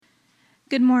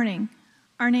Good morning.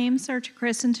 Our names are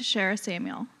Chris and Tashara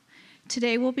Samuel.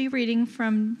 Today we'll be reading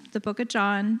from the book of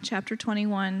John, chapter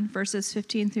 21, verses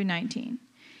 15 through 19.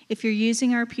 If you're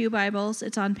using our Pew Bibles,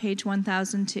 it's on page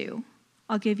 1002.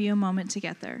 I'll give you a moment to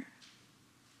get there.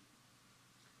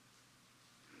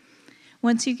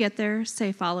 Once you get there,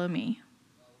 say, "Follow me."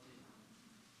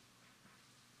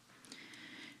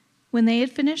 When they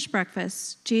had finished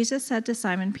breakfast, Jesus said to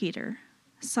Simon Peter,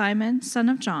 "Simon, son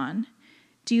of John,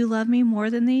 do you love me more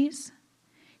than these?"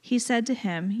 He said to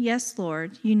him, "Yes,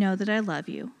 Lord, you know that I love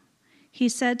you." He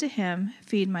said to him,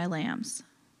 "Feed my lambs."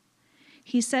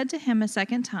 He said to him a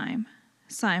second time,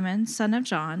 "Simon, son of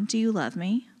John, do you love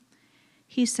me?"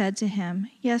 He said to him,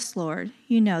 "Yes, Lord,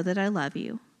 you know that I love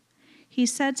you." He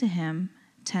said to him,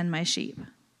 "Tend my sheep."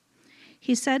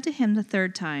 He said to him the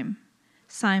third time,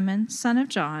 "Simon, son of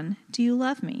John, do you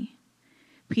love me?"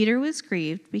 Peter was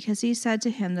grieved because he said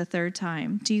to him the third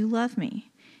time, "Do you love me?"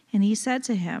 And he said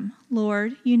to him,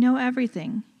 "Lord, you know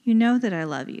everything. You know that I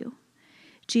love you."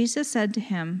 Jesus said to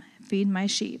him, "Feed my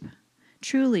sheep.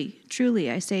 Truly, truly,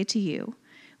 I say to you,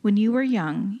 when you were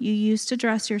young, you used to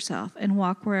dress yourself and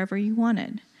walk wherever you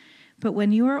wanted. But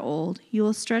when you are old, you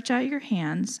will stretch out your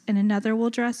hands, and another will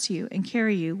dress you and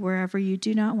carry you wherever you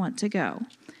do not want to go."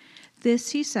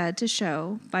 This he said to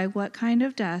show by what kind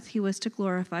of death he was to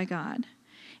glorify God.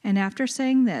 And after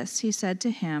saying this, he said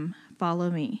to him, "Follow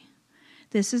me."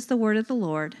 This is the word of the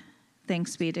Lord.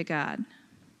 Thanks be to God.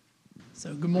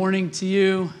 So good morning to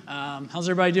you. How's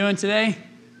everybody doing today?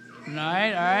 All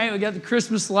right. We got the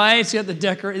Christmas lights. We got the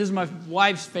This is my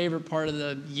wife's favorite part of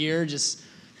the year, just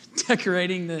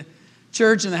decorating the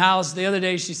church and the house. The other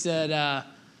day she said,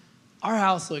 "Our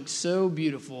house looks so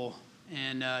beautiful,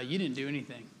 and you didn't do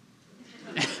anything."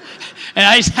 And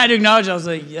I just had to acknowledge, I was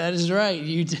like, "Yeah, that is right.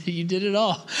 You did it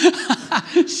all."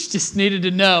 She just needed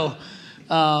to know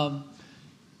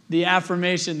the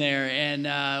affirmation there.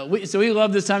 And so we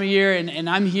love this time of year, and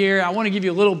I'm here. I want to give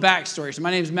you a little backstory. So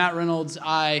my name is Matt Reynolds.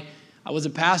 I was a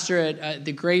pastor at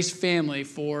the Grace family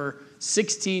for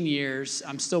 16 years.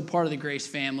 I'm still part of the Grace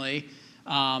family.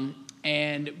 And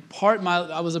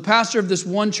I was a pastor of this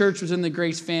one church within the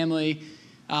Grace family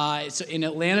in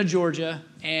Atlanta, Georgia.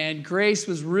 And Grace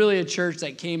was really a church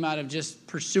that came out of just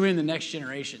pursuing the next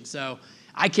generation. So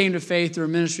I came to faith through a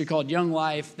ministry called Young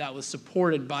Life that was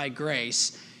supported by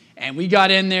Grace. And we got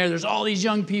in there, there's all these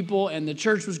young people, and the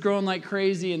church was growing like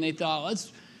crazy, and they thought,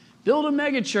 let's build a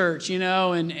mega church,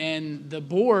 and the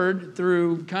board,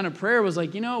 through kind of prayer, was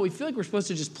like, we feel like we're supposed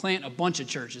to just plant a bunch of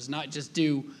churches, not just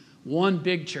do one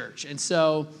big church. And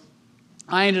so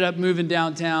I ended up moving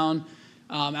downtown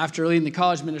after leading the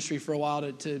college ministry for a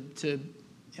while to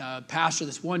pastor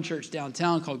this one church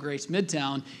downtown called Grace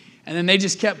Midtown, and then they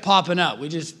just kept popping up. We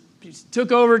just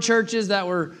took over churches that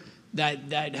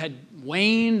had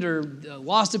waned or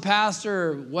lost a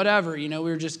pastor or whatever. We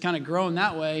were just kind of growing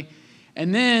that way.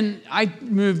 And then I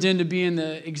moved into being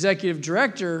the executive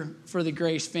director for the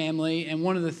Grace family. And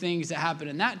one of the things that happened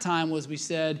in that time was we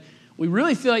said, we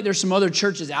really feel like there's some other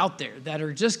churches out there that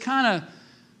are just kind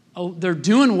of, they're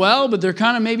doing well, but they're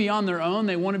kind of maybe on their own.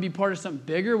 They want to be part of something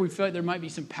bigger. We feel like there might be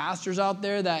some pastors out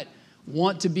there that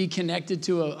want to be connected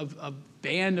to a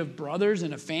band of brothers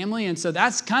and a family. And so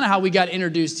that's kind of how we got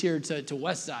introduced here to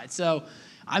Westside. So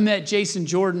I met Jason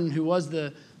Jordan, who was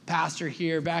the pastor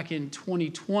here back in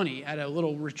 2020 at a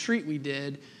little retreat we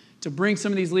did to bring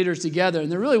some of these leaders together.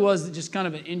 And there really was just kind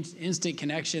of an instant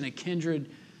connection, a kindred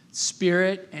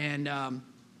spirit. And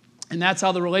that's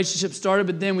how the relationship started.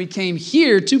 But then we came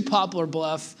here to Poplar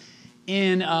Bluff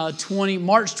in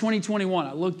March 2021.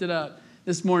 I looked it up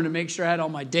this morning to make sure I had all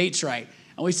my dates right.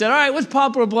 And we said, all right, what's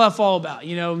Poplar Bluff all about?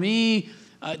 Me,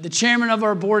 the chairman of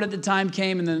our board at the time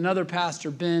came, and then another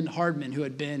pastor, Ben Hardman, who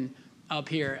had been up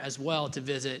here as well to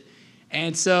visit.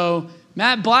 And so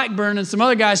Matt Blackburn and some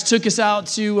other guys took us out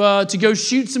to go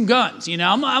shoot some guns.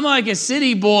 I'm like a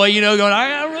city boy, going,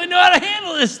 I don't really know how to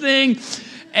handle this thing.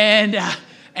 And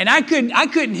I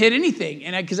couldn't hit anything,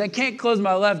 and because I can't close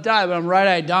my left eye, but I'm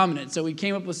right-eye dominant. So we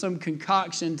came up with some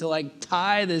concoction to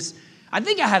tie this. I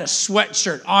think I had a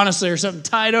sweatshirt, honestly, or something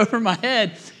tied over my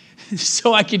head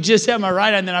so I could just have my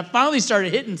right eye. And then I finally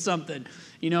started hitting something.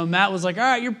 Matt was like, all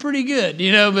right, you're pretty good,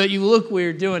 but you look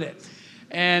weird doing it.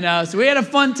 And so we had a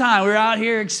fun time. We were out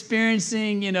here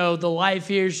experiencing, the life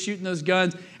here, shooting those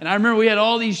guns. And I remember we had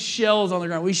all these shells on the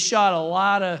ground. We shot a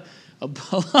lot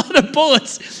of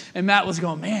bullets. And Matt was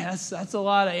going, man, that's a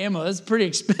lot of ammo. That's a pretty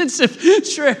expensive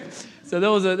trip. So there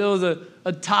was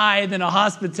a tithe and a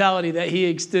hospitality that he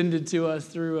extended to us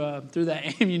through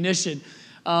that ammunition.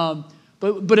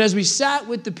 But as we sat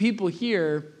with the people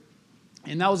here,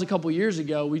 And that was a couple years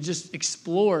ago. We just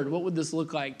explored what would this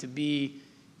look like to be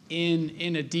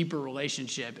in a deeper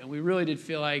relationship. And we really did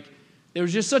feel like there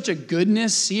was just such a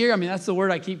goodness here. I mean, that's the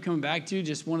word I keep coming back to,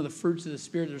 just one of the fruits of the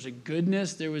Spirit. There's a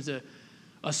goodness. There was a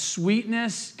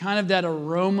sweetness, kind of that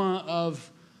aroma of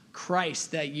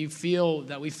Christ that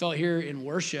we felt here in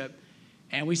worship.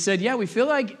 And we said, yeah, we feel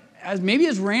like, as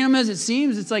random as it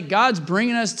seems, it's like God's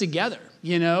bringing us together,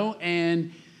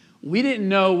 and we didn't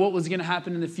know what was going to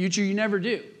happen in the future. You never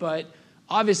do. But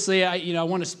obviously, I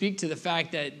want to speak to the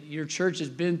fact that your church has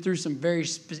been through some very,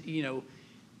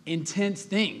 intense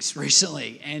things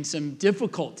recently and some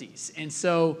difficulties. And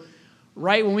so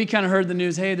right when we kind of heard the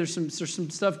news, hey, there's some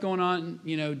stuff going on,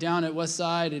 down at West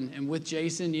Side and with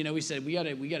Jason, we said we got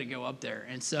to go up there.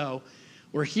 And so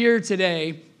we're here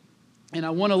today, and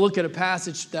I want to look at a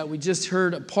passage that we just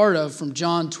heard a part of from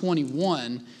John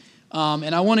 21.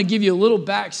 And I want to give you a little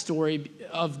backstory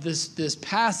of this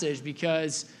passage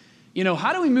because,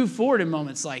 how do we move forward in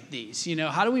moments like these?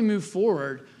 How do we move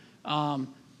forward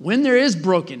when there is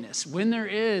brokenness, when there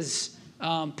is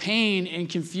pain and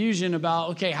confusion about,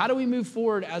 okay, how do we move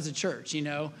forward as a church?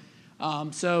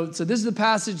 So this is the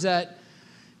passage that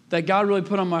God really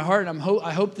put on my heart, and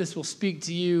I hope this will speak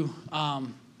to you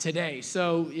today.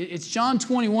 So it's John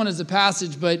 21 as the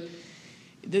passage, but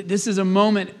this is a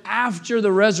moment after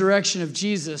the resurrection of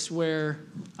Jesus where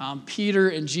Peter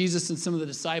and Jesus and some of the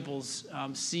disciples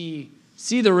see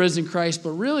the risen Christ.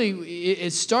 But really,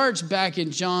 it starts back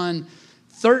in John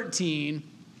 13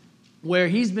 where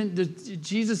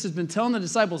Jesus has been telling the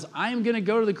disciples, I am going to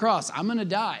go to the cross. I'm going to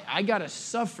die. I got to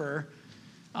suffer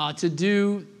to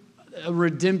do a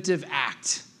redemptive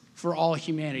act for all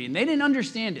humanity. And they didn't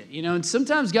understand it, and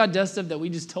sometimes God does stuff that we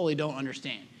just totally don't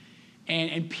understand.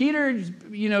 And Peter,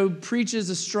 preaches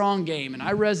a strong game, and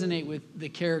I resonate with the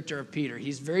character of Peter.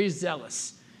 He's very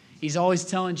zealous. He's always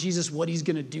telling Jesus what he's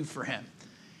going to do for him.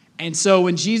 And so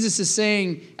when Jesus is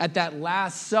saying at that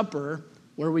Last Supper,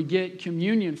 where we get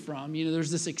communion from,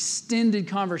 there's this extended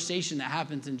conversation that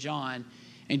happens in John,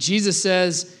 and Jesus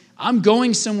says, I'm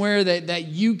going somewhere that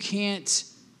you can't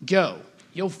go.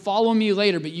 You'll follow me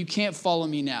later, but you can't follow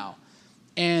me now.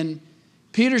 And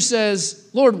Peter says,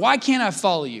 Lord, why can't I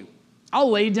follow you? I'll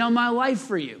lay down my life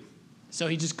for you. So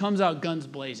he just comes out guns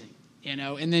blazing,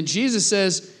 And then Jesus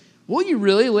says, will you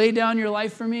really lay down your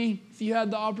life for me if you had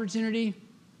the opportunity?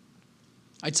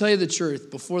 I tell you the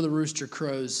truth, before the rooster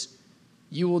crows,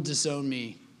 you will disown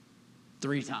me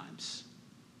 3 times.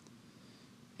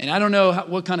 And I don't know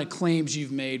what kind of claims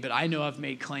you've made, but I know I've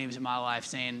made claims in my life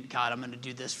saying, God, I'm going to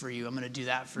do this for you. I'm going to do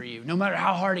that for you. No matter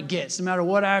how hard it gets, no matter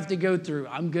what I have to go through,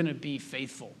 I'm going to be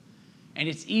faithful. And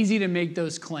it's easy to make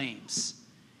those claims.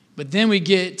 But then we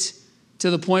get to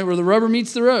the point where the rubber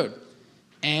meets the road.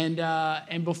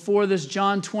 And before this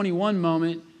John 21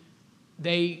 moment,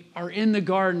 they are in the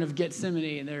Garden of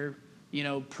Gethsemane, and they're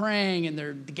praying, and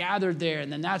they're gathered there.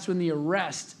 And then that's when the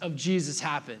arrest of Jesus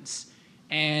happens.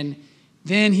 And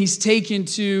then he's taken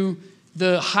to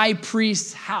the high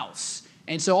priest's house.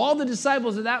 And so all the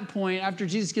disciples at that point, after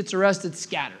Jesus gets arrested,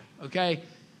 scatter, okay?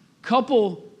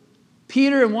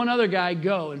 Peter and one other guy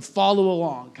go and follow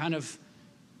along, kind of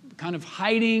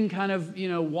hiding,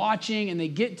 watching, and they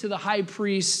get to the high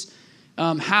priest's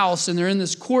house, and they're in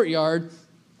this courtyard,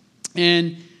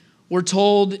 and we're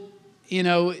told,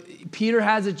 Peter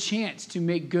has a chance to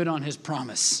make good on his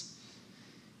promise.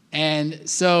 And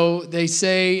so they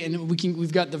say, and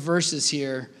we've got the verses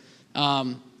here.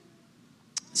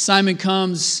 Simon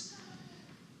comes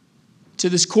to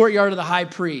this courtyard of the high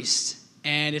priest,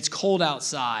 and it's cold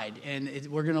outside. And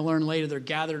we're going to learn later they're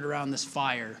gathered around this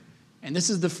fire. And this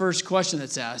is the first question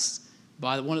that's asked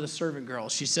by one of the servant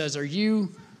girls. She says, you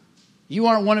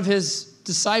aren't one of his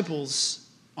disciples,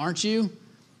 aren't you?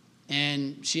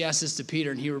 And she asked this to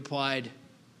Peter, and he replied,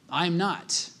 I am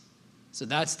not. So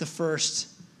that's the first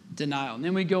denial. And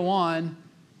then we go on,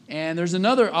 and there's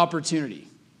another opportunity.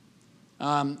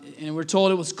 And we're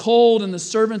told it was cold, and the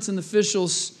servants and the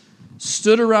officials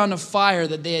stood around a fire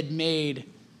that they had made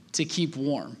to keep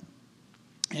warm.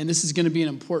 And this is going to be an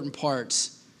important part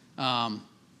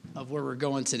of where we're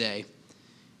going today.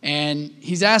 And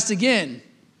he's asked again,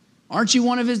 aren't you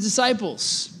one of his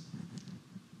disciples?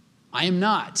 I am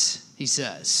not, he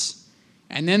says.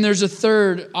 And then there's a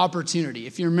third opportunity.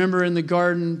 If you remember in the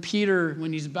garden, Peter,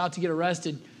 when he's about to get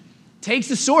arrested, takes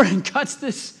the sword and cuts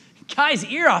this guy's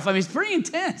ear off. I mean, it's a pretty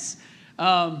intense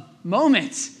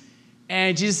moment.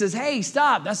 And Jesus says, hey,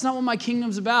 stop. That's not what my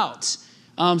kingdom's about.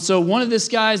 So one of this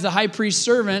guys, the high priest's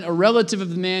servant, a relative of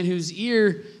the man whose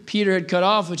ear Peter had cut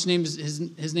off, his name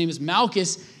is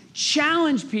Malchus,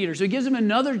 challenged Peter. So he gives him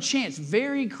another chance,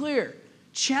 very clear.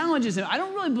 challenges him. I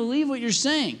don't really believe what you're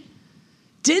saying.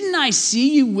 Didn't I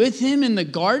see you with him in the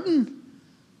garden?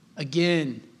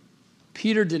 Again,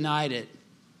 Peter denied it.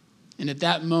 And at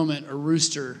that moment, a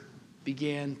rooster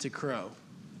began to crow.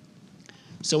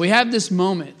 So we have this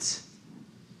moment.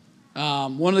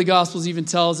 One of the Gospels even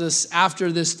tells us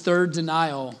after this third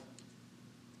denial,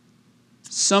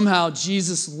 somehow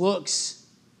Jesus looks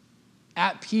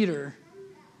at Peter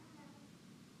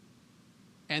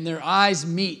and their eyes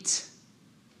meet.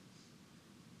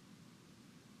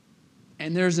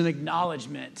 And there's an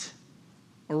acknowledgement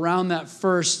around that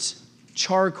first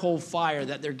charcoal fire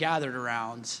that they're gathered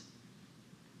around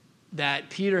that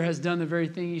Peter has done the very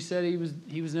thing he said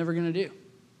he was never going to do.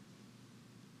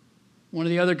 One of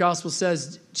the other Gospels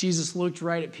says Jesus looked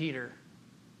right at Peter.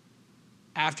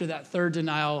 After that third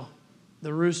denial,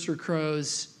 the rooster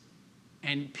crows,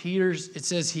 and it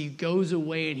says he goes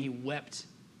away and he wept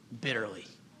bitterly.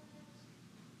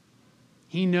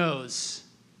 He knows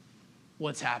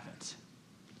what's happened.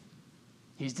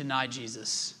 He's denied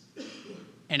Jesus.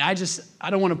 And I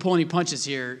don't want to pull any punches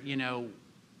here.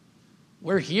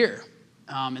 We're here.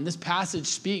 And this passage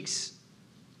speaks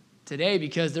today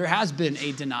because there has been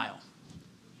a denial.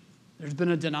 There's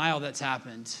been a denial that's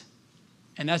happened.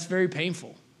 And that's very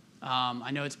painful.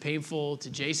 I know it's painful to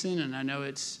Jason, and I know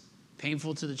it's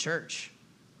painful to the church.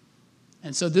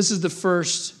 And so this is the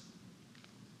first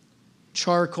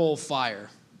charcoal fire.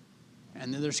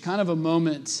 And then there's kind of a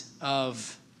moment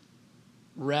of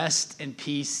rest and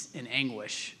peace and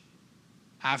anguish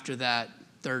after that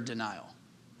third denial.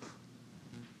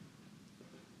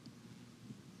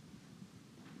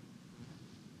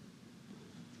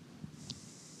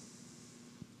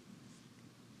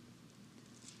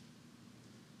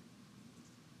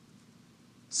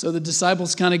 So the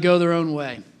disciples kind of go their own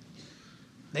way.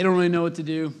 They don't really know what to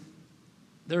do.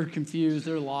 They're confused.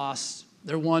 They're lost.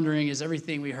 They're wondering, is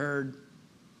everything we heard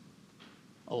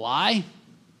a lie?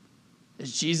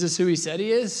 Is Jesus who he said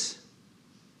he is?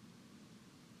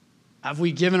 Have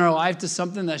we given our life to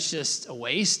something that's just a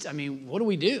waste? I mean, what do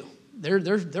we do? They're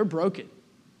broken.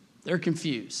 They're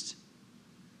confused.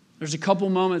 There's a couple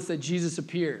moments that Jesus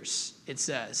appears, it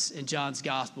says, in John's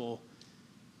gospel,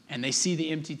 and they see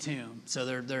the empty tomb.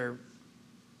 So they're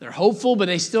hopeful, but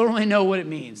they still don't really know what it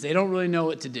means. They don't really know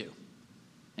what to do.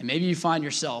 And maybe you find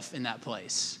yourself in that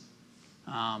place.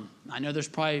 I know there's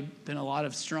probably been a lot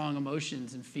of strong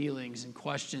emotions and feelings and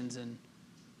questions and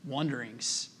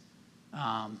wonderings.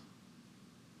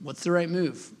 What's the right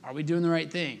move? Are we doing the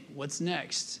right thing? What's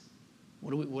next?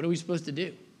 What are we supposed to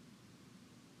do?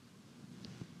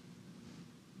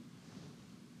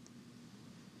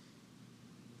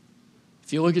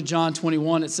 If you look at John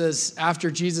 21, it says,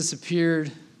 after Jesus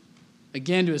appeared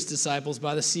again to his disciples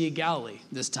by the Sea of Galilee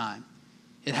this time,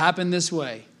 it happened this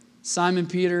way. Simon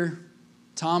Peter,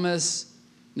 Thomas,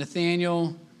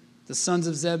 Nathanael, the sons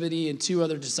of Zebedee, and 2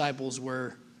 other disciples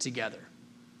were together.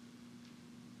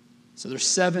 So there's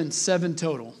seven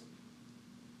total.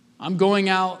 I'm going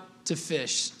out to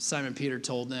fish, Simon Peter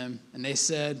told them, and they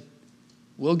said,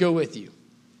 we'll go with you.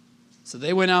 So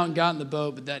they went out and got in the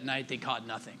boat, but that night they caught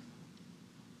nothing.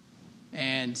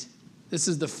 And this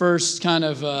is the first kind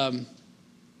of,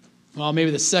 maybe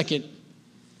the second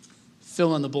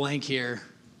fill in the blank here.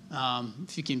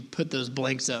 If you can put those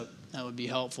blanks up, that would be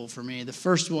helpful for me. The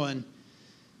first one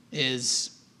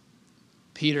is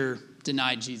Peter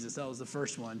denied Jesus. That was the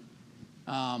first one.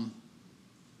 And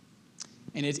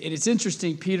it's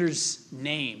interesting, Peter's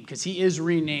name, because he is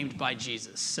renamed by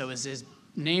Jesus. So his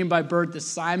name by birth is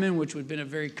Simon, which would have been a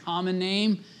very common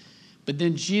name. But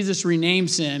then Jesus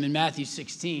renames him in Matthew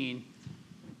 16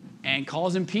 and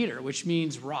calls him Peter, which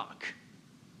means rock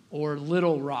or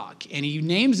little rock. And he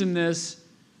names him this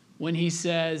when he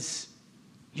says,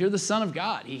 you're the Son of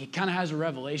God. He kind of has a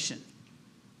revelation.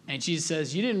 And Jesus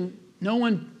says, no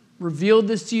one revealed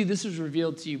this to you. This was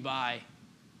revealed to you by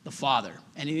the Father.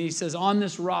 And he says, on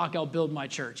this rock, I'll build my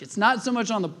church. It's not so much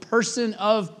on the person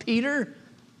of Peter.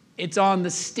 It's on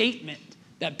the statement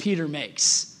that Peter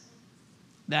makes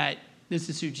that this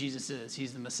is who Jesus is.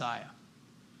 He's the Messiah.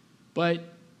 But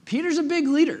Peter's a big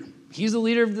leader. He's the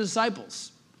leader of the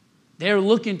disciples. They're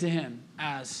looking to him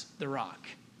as the rock.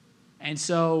 And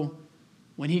so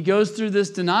when he goes through this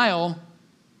denial,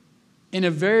 in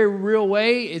a very real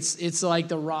way, it's like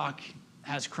the rock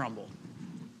has crumbled.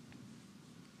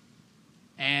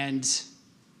 And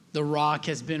the rock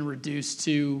has been reduced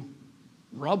to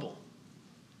rubble.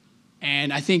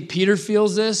 And I think Peter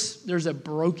feels this. There's a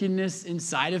brokenness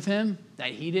inside of him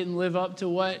that he didn't live up to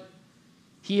what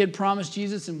he had promised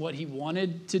Jesus and what he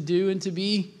wanted to do and to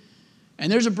be.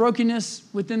 And there's a brokenness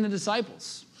within the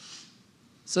disciples.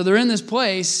 So they're in this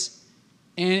place,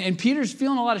 And Peter's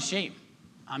feeling a lot of shame.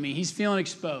 I mean, he's feeling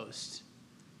exposed.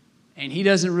 And he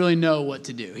doesn't really know what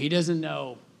to do. He doesn't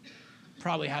know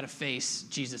probably how to face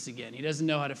Jesus again. He doesn't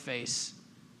know how to face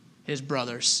his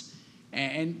brothers.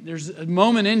 And there's a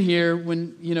moment in here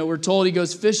when, we're told he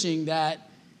goes fishing that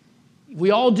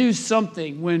we all do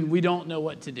something when we don't know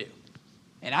what to do.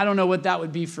 And I don't know what that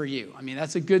would be for you. I mean,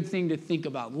 that's a good thing to think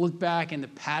about. Look back in the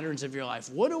patterns of your life.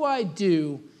 What do I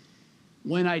do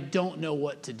when I don't know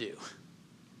what to do?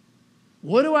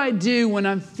 What do I do when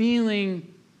I'm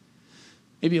feeling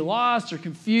maybe lost or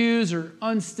confused or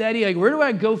unsteady? Like, where do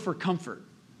I go for comfort?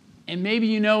 And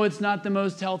maybe it's not the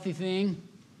most healthy thing.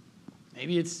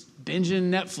 Maybe it's binging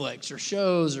Netflix or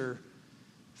shows or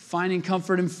finding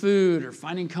comfort in food or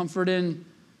finding comfort in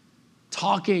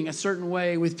talking a certain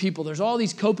way with people. There's all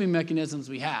these coping mechanisms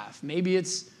we have. Maybe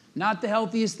it's not the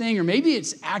healthiest thing, or maybe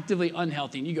it's actively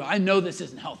unhealthy. And you go, I know this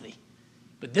isn't healthy,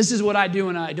 but this is what I do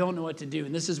when I don't know what to do.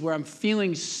 And this is where I'm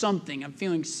feeling something. I'm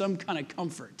feeling some kind of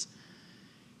comfort.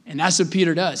 And that's what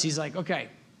Peter does. He's like, okay,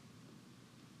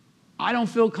 I don't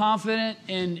feel confident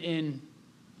in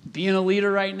being a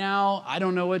leader right now. I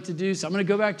don't know what to do, so I'm going to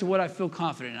go back to what I feel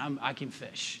confident in. I can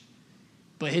fish.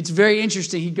 But it's very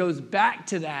interesting. He goes back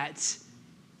to that,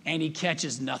 and he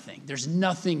catches nothing. There's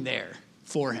nothing there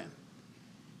for him.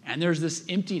 And there's this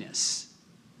emptiness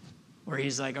where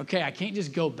he's like, okay, I can't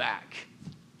just go back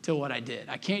to what I did.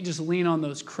 I can't just lean on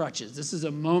those crutches. This is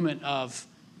a moment of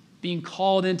being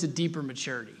called into deeper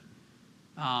maturity.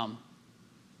 The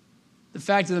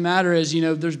fact of the matter is,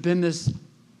 there's been this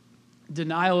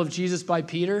denial of Jesus by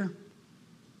Peter,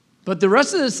 but the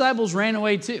rest of the disciples ran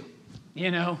away too.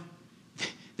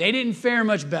 They didn't fare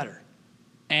much better.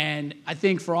 And I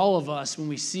think for all of us, when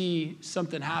we see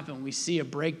something happen, when we see a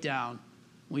breakdown,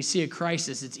 when we see a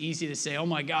crisis, it's easy to say, oh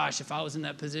my gosh, if I was in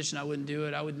that position, I wouldn't do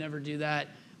it. I would never do that.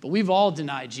 But we've all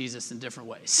denied Jesus in different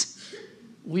ways.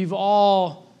 We've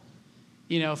all,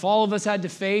 if all of us had to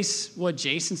face what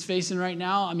Jason's facing right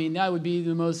now, I mean, that would be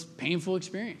the most painful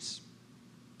experience.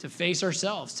 To face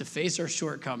ourselves, to face our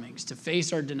shortcomings, to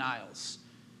face our denials.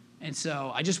 And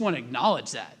so I just want to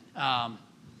acknowledge that.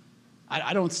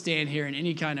 I don't stand here in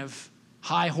any kind of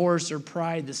high horse or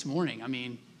pride this morning. I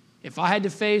mean, if I had to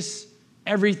face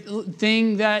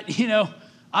everything that,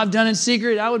 I've done in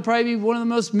secret, that would probably be one of the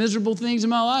most miserable things in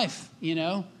my life,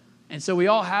 And so we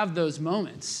all have those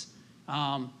moments.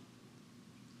 But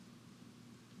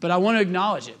I want to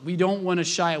acknowledge it. We don't want to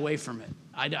shy away from it.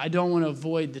 I don't want to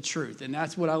avoid the truth. And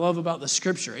that's what I love about the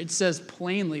scripture. It says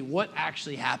plainly what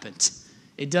actually happened.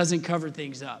 It doesn't cover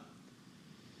things up.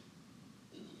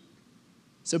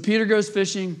 So Peter goes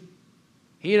fishing.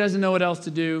 He doesn't know what else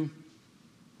to do,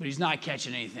 but he's not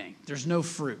catching anything. There's no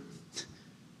fruit.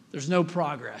 There's no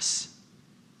progress.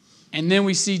 And then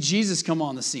we see Jesus come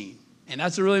on the scene. And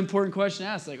that's a really important question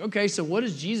to ask. Like, okay, so what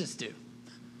does Jesus do?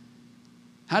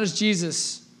 How does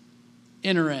Jesus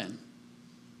enter in?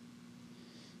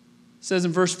 It says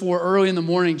in verse 4, early in the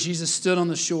morning, Jesus stood on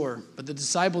the shore, but the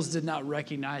disciples did not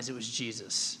recognize it was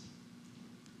Jesus.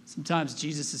 Sometimes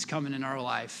Jesus is coming in our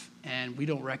life, and we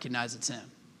don't recognize it's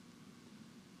him.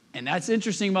 And that's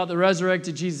interesting about the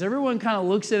resurrected Jesus. Everyone kind of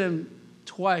looks at him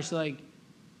twice, like,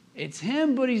 it's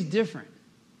him, but he's different.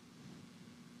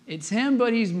 It's him,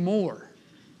 but he's more.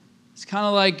 It's kind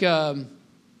of like,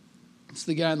 it's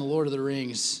the guy in the Lord of the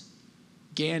Rings,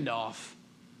 Gandalf.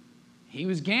 He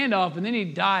was Gandalf, and then he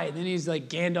died. And then he's like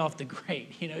Gandalf the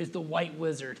Great. He's the white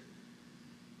wizard.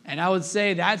 And I would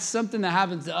say that's something that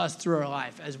happens to us through our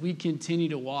life as we continue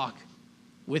to walk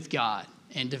with God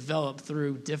and develop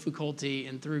through difficulty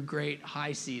and through great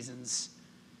high seasons.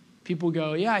 People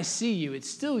go, yeah, I see you. It's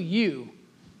still you,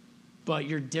 but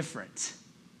you're different.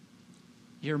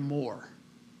 You're more.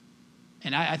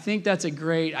 And I think that's a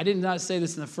great, I did not say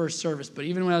this in the first service, but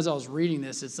even as I was reading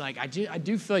this, it's like, I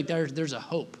do feel like there's a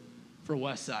hope for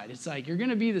Westside. It's like, you're going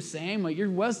to be the same. Like, you're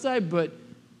Westside, but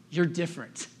you're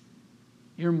different.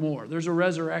 You're more. There's a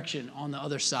resurrection on the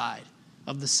other side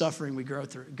of the suffering we go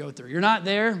through. You're not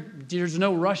there. There's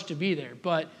no rush to be there.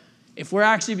 But if we're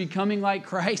actually becoming like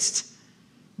Christ,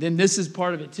 then this is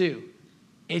part of it too.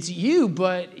 It's you,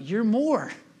 but you're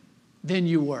more than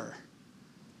you were.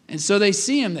 And so they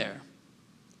see him there.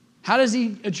 How does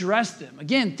he address them?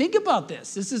 Again, think about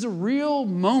this. This is a real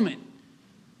moment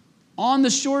on the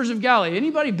shores of Galilee.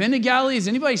 Anybody been to Galilee? Has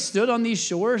anybody stood on these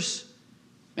shores?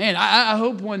 Man, I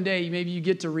hope one day maybe you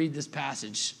get to read this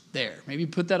passage there. Maybe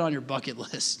put that on your bucket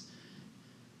list.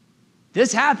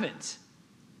 This happened.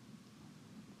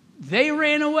 They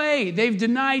ran away. They've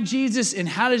denied Jesus. And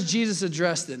how does Jesus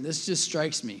address them? This just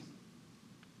strikes me.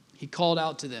 He called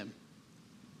out to them,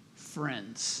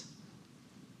 friends.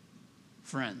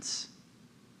 Friends.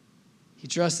 He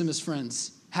addressed them as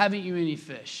friends. Haven't you any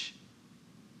fish?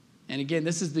 And again,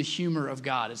 this is the humor of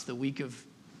God. It's the week of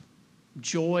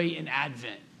joy and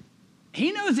Advent.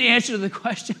 He knows the answer to the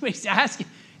question, but he's asking,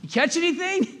 you catch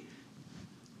anything?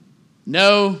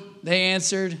 No, they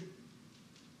answered.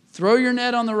 Throw your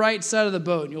net on the right side of the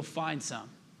boat and you'll find some.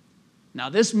 Now,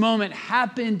 this moment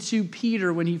happened to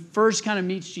Peter when he first kind of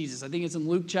meets Jesus. I think it's in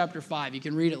Luke chapter 5. You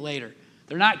can read it later.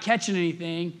 They're not catching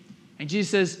anything. And Jesus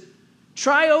says,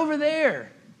 try over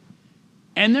there.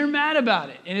 And they're mad about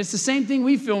it. And it's the same thing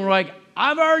we feel. We're like,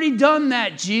 I've already done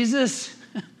that, Jesus.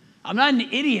 I'm not an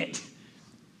idiot.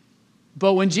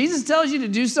 But when Jesus tells you to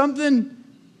do something,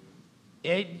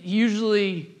 it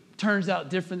usually turns out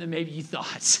different than maybe you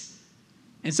thought.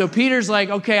 And so Peter's like,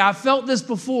 okay, I felt this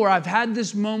before. I've had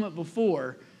this moment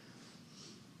before.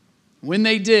 When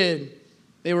they did,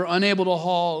 they were unable to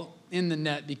haul in the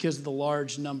net because of the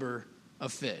large number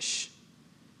of fish.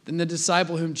 Then the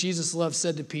disciple whom Jesus loved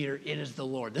said to Peter, it is the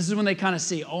Lord. This is when they kind of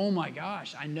see, oh my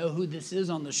gosh, I know who this is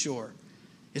on the shore.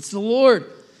 It's the Lord.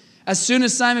 As soon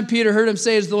as Simon Peter heard him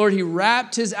say it's the Lord, he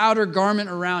wrapped his outer garment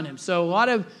around him. So a lot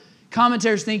of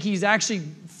commentators think he's actually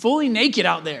fully naked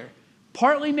out there.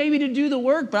 Partly maybe to do the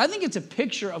work, but I think it's a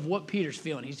picture of what Peter's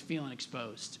feeling. He's feeling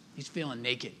exposed. He's feeling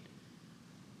naked.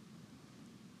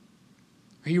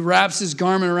 He wraps his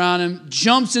garment around him,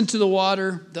 jumps into the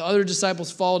water. The other disciples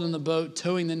followed in the boat,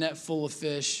 towing the net full of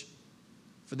fish,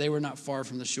 for they were not far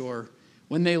from the shore.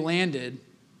 When they landed,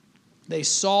 they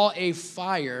saw a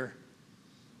fire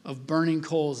of burning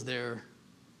coals there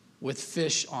with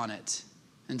fish on it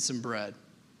and some bread.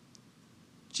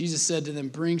 Jesus said to them,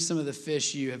 bring some of the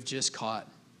fish you have just caught.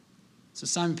 So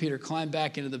Simon Peter climbed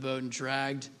back into the boat and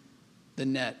dragged the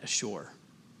net ashore.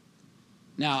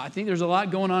 Now, I think there's a lot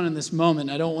going on in this moment.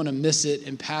 I don't want to miss it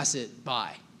and pass it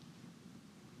by.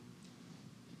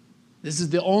 This is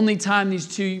the only time these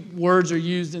two words are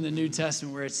used in the New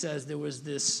Testament where it says there was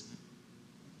this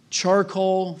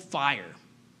charcoal fire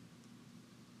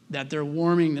that they're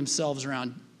warming themselves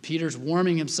around. Peter's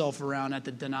warming himself around at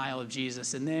the denial of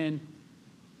Jesus. And then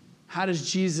how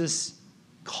does Jesus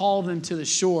call them to the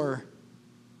shore?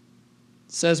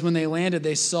 It says when they landed,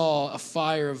 they saw a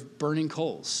fire of burning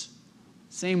coals.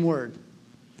 Same word.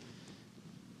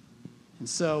 And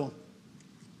so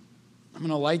I'm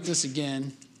going to light this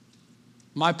again.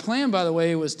 My plan, by the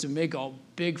way, was to make a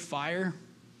big fire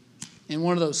in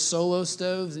one of those solo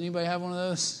stoves. Anybody have one of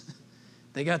those?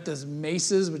 They got those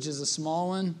maces, which is a small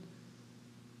one.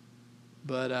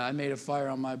 But I made a fire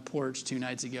on my porch 2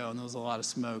 nights ago, and there was a lot of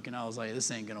smoke, and I was like,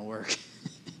 this ain't going to work.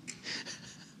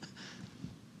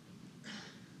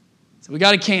 So we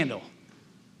got a candle.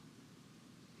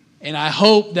 And I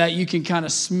hope that you can kind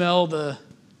of smell the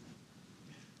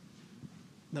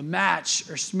match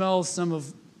or smell some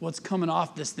of what's coming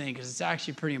off this thing, because it's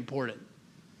actually pretty important.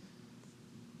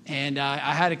 And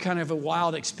I had a kind of a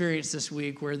wild experience this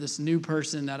week where this new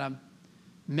person that I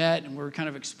met and we're kind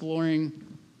of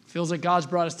exploring, feels like God's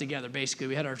brought us together, basically.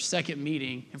 We had our second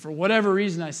meeting, and for whatever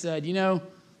reason I said,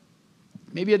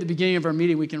 maybe at the beginning of our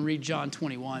meeting we can read John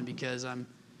 21, because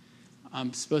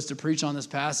I'm supposed to preach on this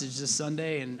passage this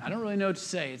Sunday, and I don't really know what to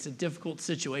say. It's a difficult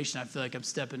situation I feel like I'm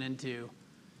stepping into.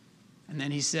 And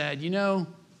then he said,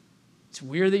 it's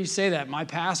weird that you say that. My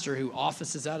pastor, who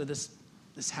offices out of this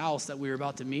house that we were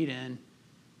about to meet in,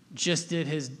 just did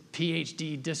his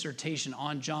PhD dissertation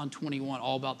on John 21,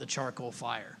 all about the charcoal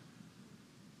fire.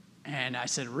 And I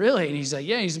said, really? And he's like,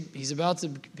 yeah, he's about to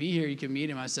be here. You can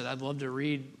meet him. I said, I'd love to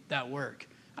read that work.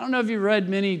 I don't know if you read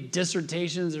many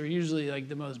dissertations. They're usually like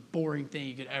the most boring thing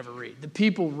you could ever read. The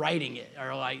people writing it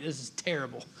are like, this is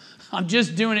terrible. I'm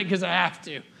just doing it because I have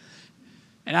to.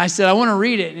 And I said, I want to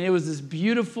read it. And it was this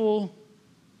beautiful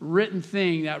written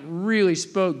thing that really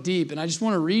spoke deep. And I just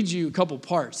want to read you a couple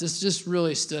parts. This just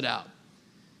really stood out.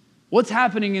 What's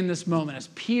happening in this moment as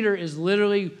Peter is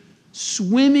literally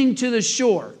swimming to the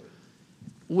shore,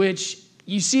 which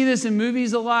you see this in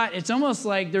movies a lot. It's almost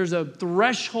like there's a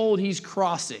threshold he's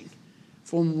crossing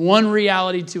from one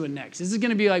reality to the next. This is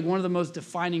going to be like one of the most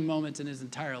defining moments in his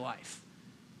entire life.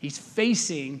 He's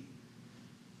facing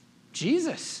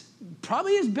Jesus,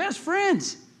 probably his best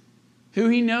friends, who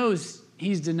he knows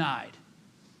he's denied.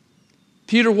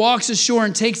 Peter walks ashore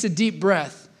and takes a deep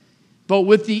breath, but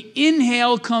with the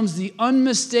inhale comes the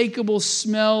unmistakable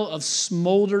smell of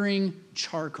smoldering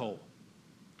charcoal.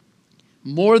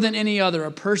 More than any other,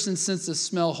 a person's sense of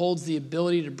smell holds the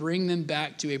ability to bring them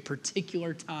back to a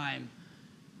particular time,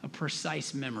 a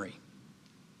precise memory.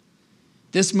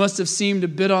 This must have seemed a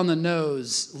bit on the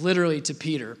nose, literally, to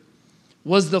Peter.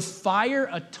 Was the fire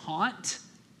a taunt,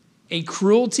 a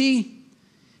cruelty?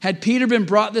 Had Peter been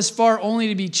brought this far only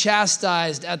to be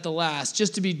chastised at the last,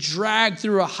 just to be dragged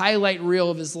through a highlight reel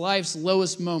of his life's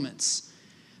lowest moments?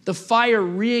 The fire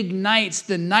reignites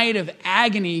the night of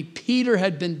agony Peter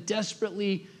had been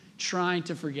desperately trying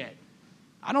to forget.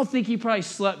 I don't think he probably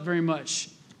slept very much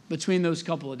between those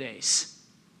couple of days.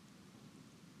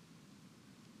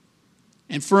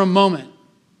 And for a moment,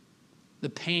 the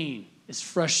pain is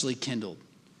freshly kindled.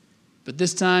 But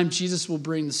this time, Jesus will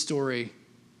bring the story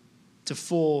to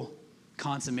full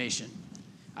consummation.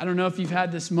 I don't know if you've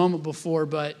had this moment before,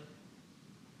 but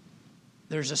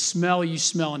there's a smell you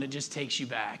smell and it just takes you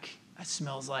back. That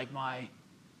smells like my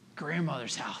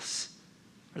grandmother's house.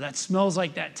 Or that smells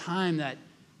like that time that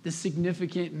this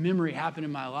significant memory happened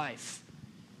in my life.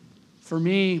 For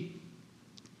me,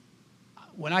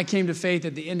 when I came to faith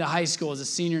at the end of high school, as a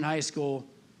senior in high school,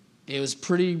 it was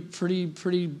pretty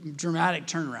dramatic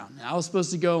turnaround. And I was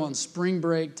supposed to go on spring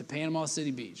break to Panama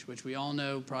City Beach, which we all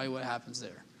know probably what happens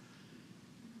there.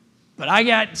 But I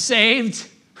got saved.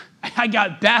 I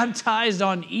got baptized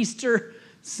on Easter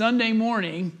Sunday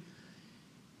morning.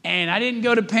 And I didn't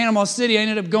go to Panama City. I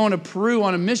ended up going to Peru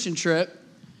on a mission trip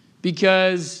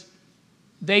because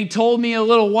they told me a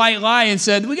little white lie and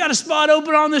said, we got a spot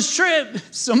open on this trip.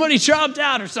 Somebody dropped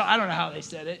out or something. I don't know how they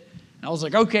said it. And I was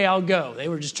like, okay, I'll go. They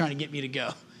were just trying to get me to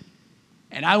go.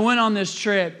 And I went on this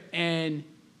trip, and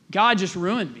God just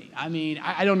ruined me. I mean,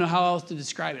 I don't know how else to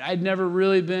describe it. I'd never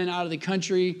really been out of the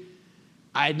country.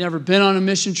 I had never been on a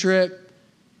mission trip.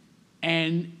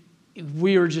 And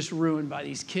we were just ruined by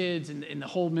these kids and the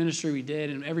whole ministry we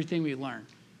did and everything we learned.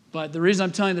 But the reason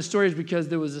I'm telling the story is because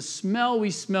there was a smell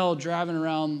we smelled driving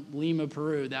around Lima,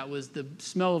 Peru, that was the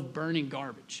smell of burning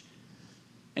garbage.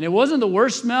 And it wasn't the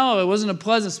worst smell. It wasn't a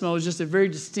pleasant smell. It was just a very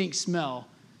distinct smell.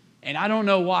 And I don't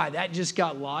know why. That just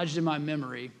got lodged in my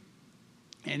memory.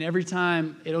 And every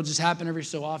time, it'll just happen every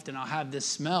so often, I'll have this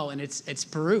smell, and it's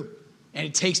Peru. And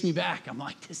it takes me back. I'm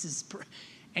like, this is Peru.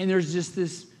 And there's just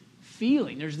this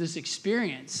feeling. There's this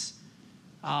experience.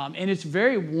 And it's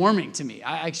very warming to me.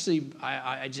 I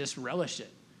just relish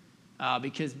it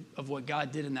because of what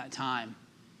God did in that time.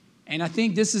 And I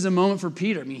think this is a moment for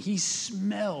Peter. I mean, he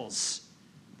smells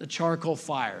the charcoal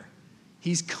fire.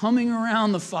 He's coming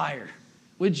around the fire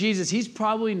with Jesus. He's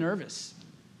probably nervous.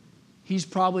 He's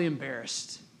probably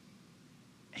embarrassed.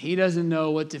 He doesn't know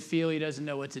what to feel. He doesn't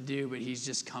know what to do, but he's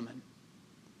just coming.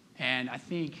 And I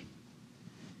think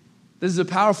this is a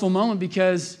powerful moment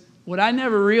because what I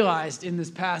never realized in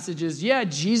this passage is, yeah,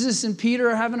 Jesus and Peter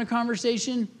are having a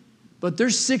conversation, but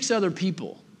there's 6 other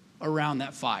people around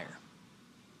that fire.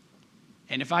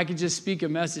 And if I could just speak a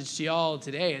message to y'all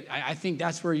today, I think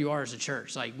that's where you are as a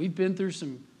church. Like, we've been through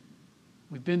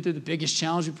the biggest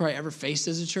challenge we probably ever faced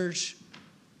as a church.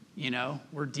 You know,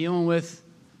 we're dealing with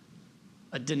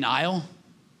a denial.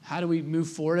 How do we move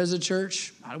forward as a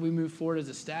church? How do we move forward as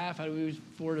a staff? How do we move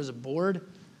forward as a board?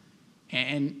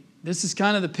 And this is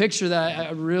kind of the picture that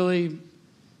I really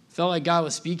felt like God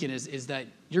was speaking is that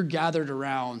you're gathered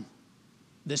around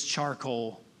this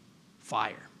charcoal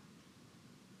fire.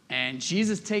 And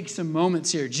Jesus takes some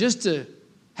moments here just to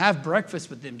have breakfast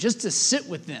with them, just to sit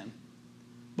with them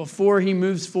before he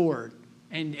moves forward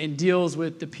and deals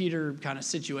with the Peter kind of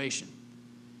situation.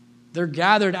 They're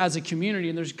gathered as a community,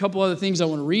 and there's a couple other things I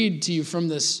want to read to you from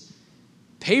this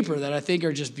paper that I think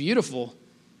are just beautiful.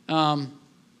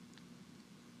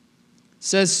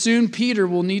 Says, soon Peter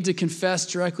will need to confess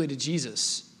directly to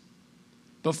Jesus.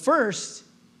 But first,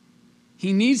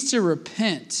 he needs to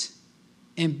repent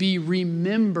and be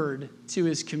remembered to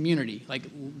his community, like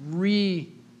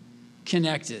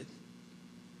reconnected.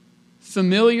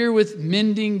 Familiar with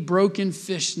mending broken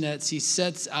fish nets, he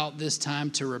sets out this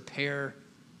time to repair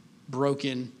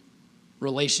broken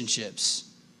relationships.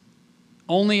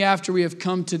 Only after we have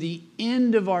come to the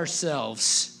end of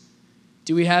ourselves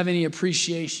do we have any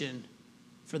appreciation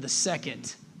for the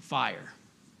second fire.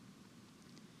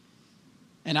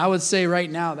 And I would say right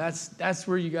now, that's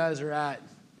where you guys are at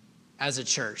as a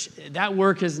church. That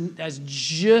work has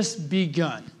just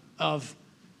begun of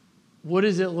what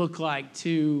does it look like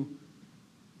to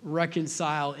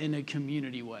reconcile in a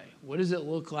community way? What does it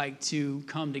look like to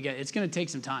come together? It's going to take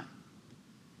some time.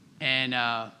 And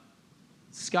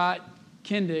Scott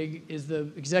Kindig is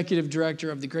the executive director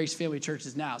of the Grace Family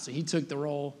Churches now, so he took the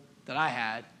role that I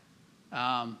had.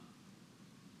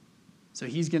 So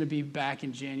he's going to be back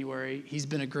in January. He's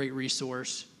been a great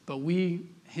resource. But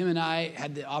him and I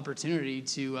had the opportunity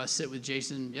to sit with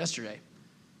Jason yesterday,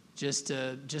 just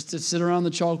to sit around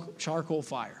the charcoal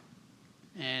fire.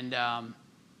 And I'm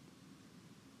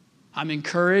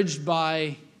encouraged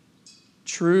by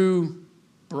true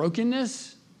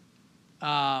brokenness.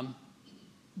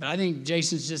 But I think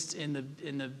Jason's just in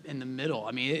the middle.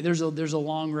 I mean, there's a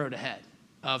long road ahead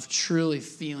of truly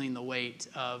feeling the weight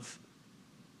of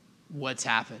what's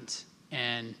happened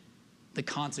and the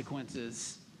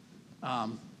consequences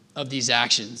of these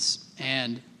actions.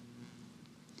 And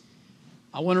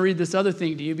I want to read this other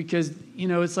thing to you because,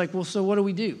 it's like, well, so what do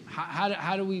we do?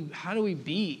 How do we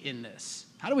be in this?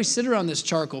 How do we sit around this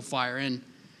charcoal fire? And,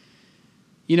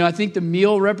 I think the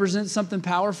meal represents something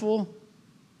powerful,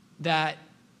 that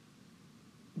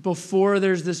before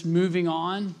there's this moving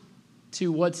on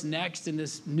to what's next and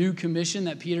this new commission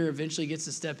that Peter eventually gets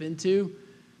to step into,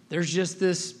 there's just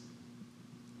this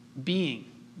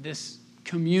being, this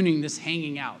communing, this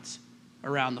hanging out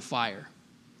around the fire.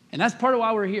 And that's part of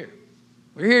why we're here.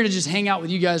 We're here to just hang out with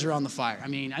you guys around the fire. I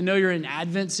mean, I know you're in an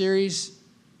Advent series.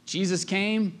 Jesus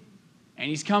came, and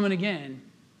he's coming again,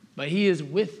 but he is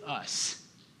with us.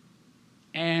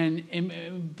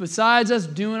 And besides us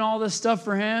doing all this stuff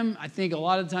for him, I think a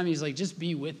lot of the time he's like, just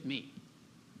be with me.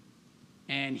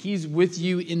 And he's with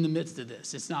you in the midst of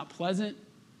this. It's not pleasant,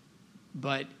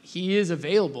 but he is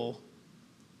available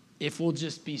if we'll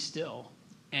just be still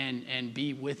and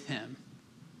be with him.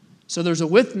 So there's a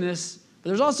witness,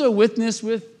 but there's also a witness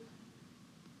with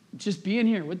just being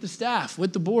here with the staff,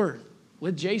 with the board,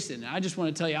 with Jason. And I just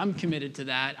want to tell you, I'm committed to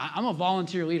that. I'm a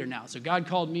volunteer leader now. So God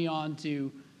called me on to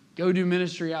go do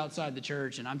ministry outside the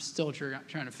church, and I'm still trying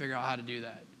to figure out how to do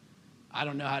that. I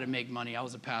don't know how to make money. I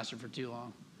was a pastor for too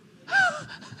long.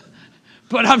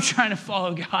 But I'm trying to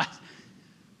follow God.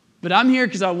 But I'm here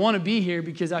because I want to be here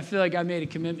because I feel like I made a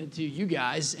commitment to you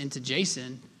guys and to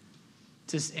Jason.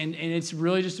 And it's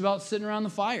really just about sitting around the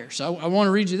fire. So I want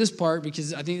to read you this part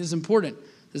because I think this is important.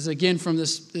 This is, again, from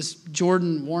this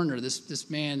Jordan Warner, this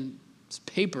man's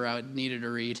paper I needed to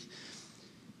read.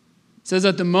 It says,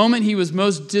 at the moment he was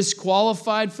most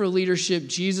disqualified for leadership,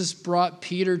 Jesus brought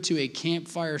Peter to a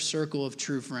campfire circle of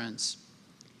true friends.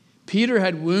 Peter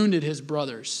had wounded his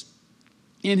brothers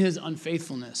in his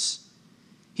unfaithfulness.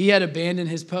 He had abandoned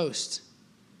his post.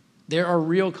 There are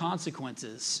real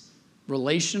consequences,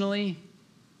 relationally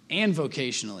and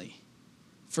vocationally,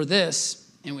 for this,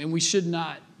 and we should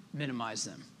not minimize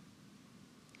them.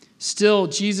 Still,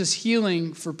 Jesus'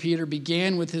 healing for Peter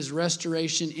began with his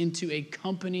restoration into a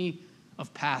company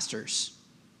of pastors,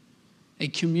 a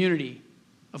community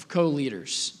of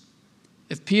co-leaders.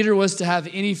 If Peter was to have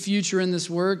any future in this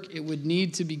work, it would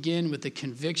need to begin with the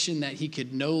conviction that he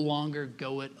could no longer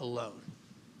go it alone.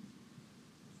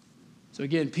 So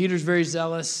again, Peter's very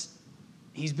zealous.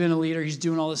 He's been a leader. He's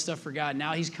doing all this stuff for God.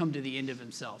 Now he's come to the end of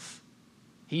himself.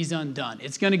 He's undone.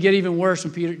 It's going to get even worse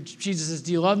when Jesus says,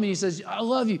 do you love me? He says, I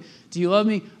love you. Do you love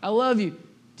me? I love you.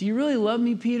 Do you really love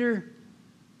me, Peter?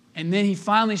 And then he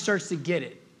finally starts to get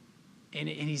it. And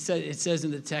it says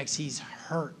in the text, he's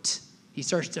hurt. He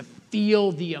starts to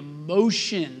feel the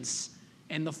emotions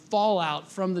and the fallout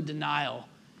from the denial.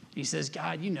 He says,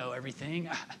 God, you know everything.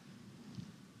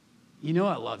 You know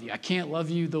I love you. I can't love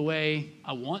you the way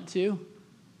I want to,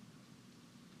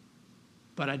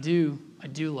 but I do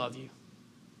love you.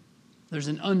 There's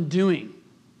an undoing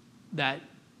that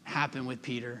happened with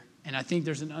Peter, and I think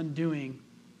there's an undoing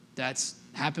that's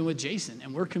happened with Jason,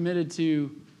 and we're committed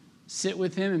to sit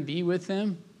with him and be with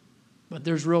him, but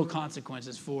there's real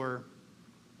consequences for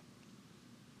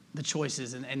the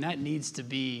choices, and that needs to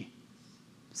be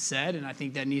said, and I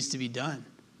think that needs to be done.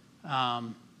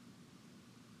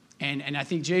 And I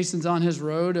think Jason's on his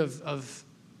road of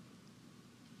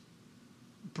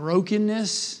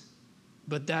brokenness,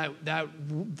 but that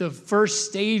the first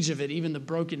stage of it, even the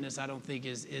brokenness, I don't think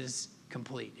is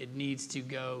complete. It needs to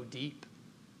go deep.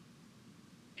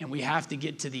 And we have to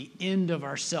get to the end of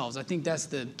ourselves. I think that's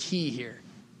the key here.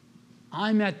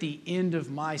 I'm at the end of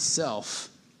myself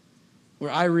where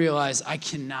I realize I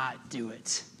cannot do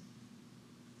it.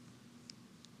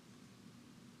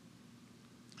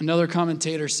 Another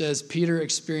commentator says Peter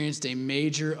experienced a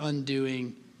major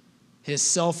undoing. His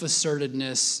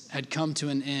self-assertiveness had come to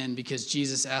an end because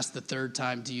Jesus asked the third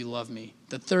time, do you love me?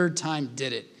 The third time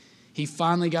did it. He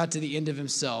finally got to the end of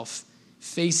himself.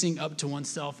 Facing up to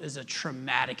oneself is a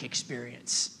traumatic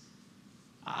experience.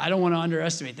 I don't want to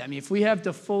underestimate that. I mean, if we have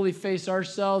to fully face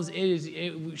ourselves,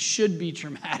 it should be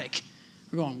traumatic.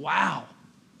 We're going, wow.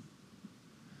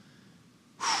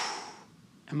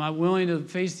 Am I willing to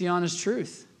face the honest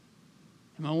truth?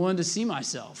 Am I willing to see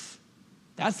myself?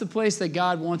 That's the place that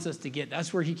God wants us to get.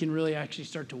 That's where he can really actually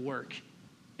start to work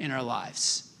in our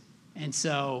lives. And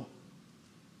so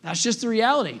that's just the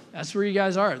reality. That's where you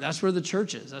guys are. That's where the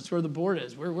church is. That's where the board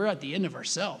is. We're at the end of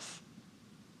ourselves.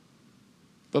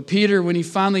 But Peter, when he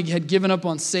finally had given up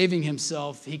on saving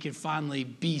himself, he could finally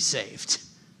be saved.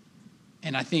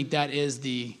 And I think that is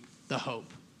the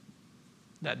hope,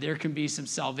 that there can be some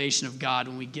salvation of God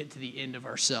when we get to the end of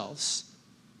ourselves.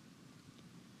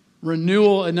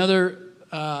 Renewal, another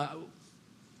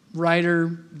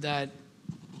writer that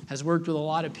has worked with a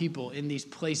lot of people in these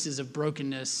places of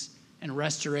brokenness and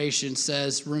restoration,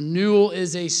 says, renewal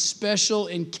is a special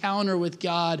encounter with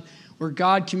God where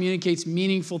God communicates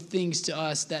meaningful things to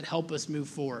us that help us move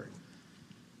forward.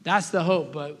 That's the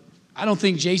hope, but I don't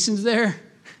think Jason's there,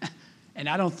 and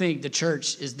I don't think the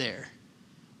church is there.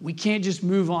 We can't just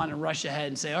move on and rush ahead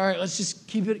and say, all right, let's just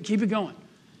keep it going.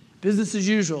 Business as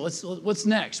usual. What's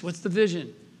next? What's the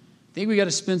vision? I think we got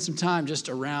to spend some time just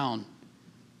around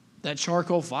that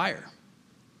charcoal fire.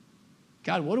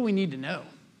 God, what do we need to know?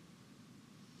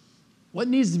 What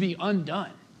needs to be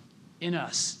undone in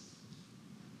us?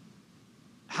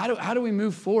 How do we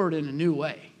move forward in a new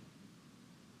way?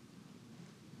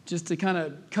 Just to kind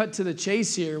of cut to the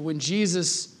chase here, when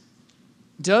Jesus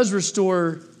does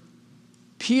restore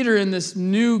Peter in this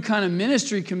new kind of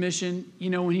ministry commission,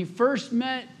 when he first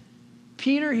met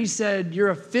Peter, he said, you're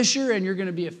a fisher and you're going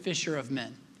to be a fisher of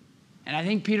men. And I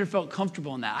think Peter felt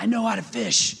comfortable in that. I know how to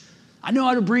fish. I know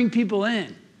how to bring people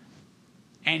in.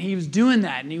 And he was doing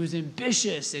that, and he was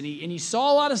ambitious, and he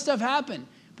saw a lot of stuff happen.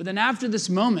 But then after this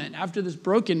moment, after this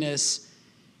brokenness,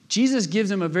 Jesus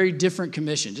gives him a very different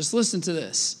commission. Just listen to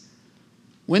this.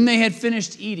 When they had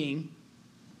finished eating,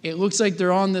 it looks like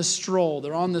they're on this stroll.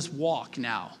 They're on this walk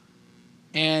now.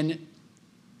 And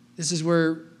this is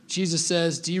where Jesus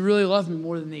says, do you really love me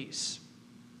more than these?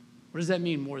 What does that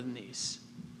mean, more than these?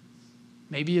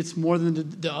 Maybe it's more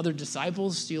than the other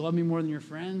disciples. Do you love me more than your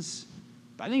friends?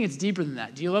 But I think it's deeper than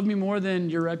that. Do you love me more than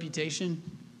your reputation?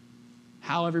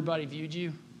 How everybody viewed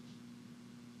you?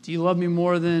 Do you love me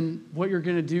more than what you're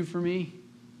going to do for me?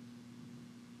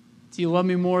 Do you love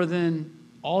me more than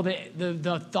all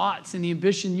the thoughts and the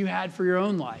ambition you had for your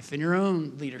own life and your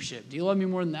own leadership? Do you love me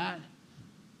more than that?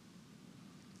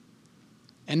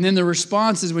 And then the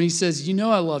response is when he says, you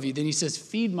know I love you, then he says,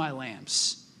 feed my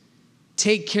lambs.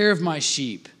 Take care of my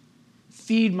sheep.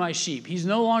 Feed my sheep. He's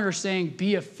no longer saying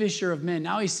be a fisher of men.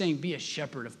 Now he's saying be a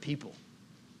shepherd of people.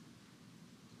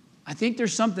 I think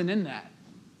there's something in that.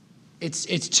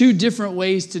 It's two different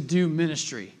ways to do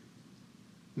ministry.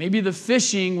 Maybe the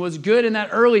fishing was good in that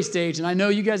early stage, and I know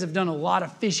you guys have done a lot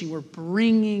of fishing. We're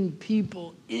bringing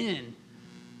people in.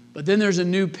 But then there's a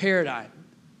new paradigm.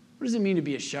 What does it mean to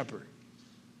be a shepherd?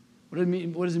 What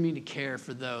does it mean to care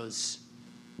for those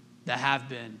that have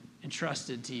been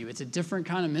entrusted to you? It's a different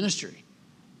kind of ministry.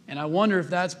 And I wonder if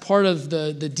that's part of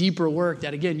the deeper work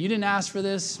that, again, you didn't ask for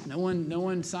this. No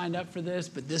one signed up for this,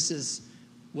 but this is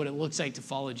what it looks like to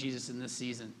follow Jesus in this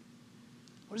season.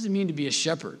 What does it mean to be a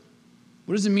shepherd?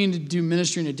 What does it mean to do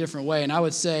ministry in a different way? And I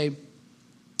would say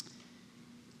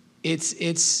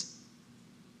it's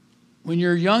when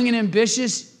you're young and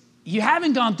ambitious, you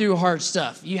haven't gone through hard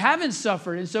stuff. You haven't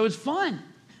suffered, and so it's fun.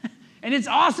 And it's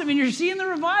awesome, and you're seeing the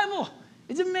revival.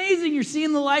 It's amazing. You're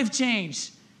seeing the life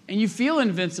change, and you feel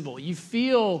invincible. You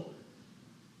feel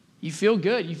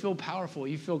good. You feel powerful.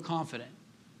 You feel confident.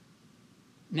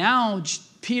 Now,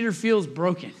 Peter feels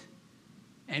broken,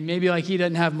 and maybe like he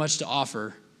doesn't have much to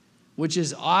offer, which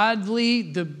is oddly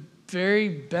the very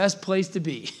best place to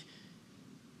be.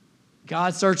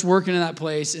 God starts working in that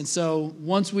place, and so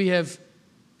once we have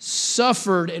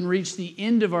suffered and reached the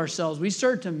end of ourselves, we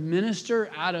start to minister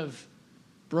out of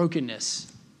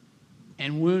brokenness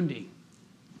and wounding.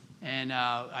 And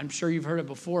I'm sure you've heard it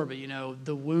before, but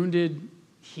the wounded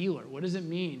healer. What does it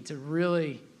mean to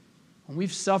really, when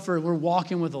we've suffered, we're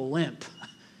walking with a limp.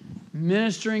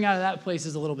 Ministering out of that place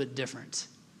is a little bit different.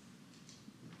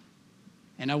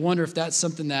 And I wonder if that's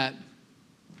something that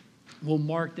will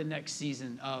mark the next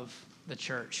season of the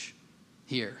church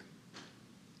here.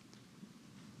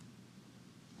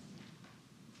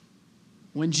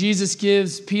 When Jesus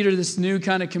gives Peter this new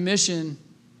kind of commission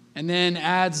and then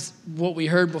adds what we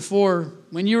heard before,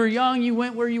 when you were young, you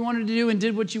went where you wanted to do and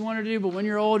did what you wanted to do, but when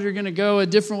you're old, you're going to go a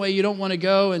different way you don't want to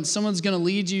go, and someone's going to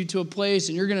lead you to a place,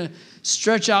 and you're going to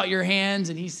stretch out your hands.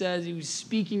 And he says, he was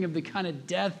speaking of the kind of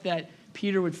death that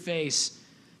Peter would face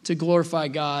to glorify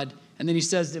God. And then he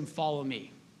says to him, follow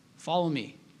me. Follow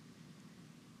me.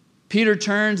 Peter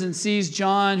turns and sees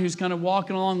John, who's kind of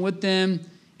walking along with them.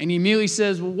 And he immediately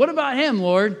says, well, what about him,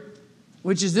 Lord?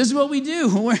 Which is, this is what we do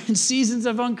when we're in seasons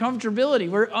of uncomfortability.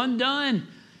 We're undone.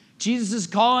 Jesus is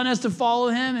calling us to follow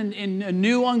him in a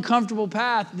new uncomfortable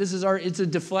path. It's a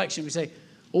deflection. We say,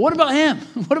 well, what about him?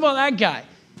 What about that guy?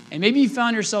 And maybe you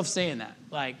found yourself saying that.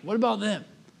 Like, what about them?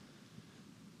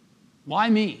 Why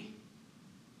me?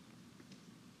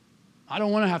 I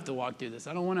don't want to have to walk through this.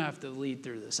 I don't want to have to lead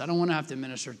through this. I don't want to have to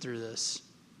minister through this.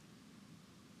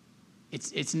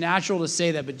 It's natural to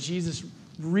say that, but Jesus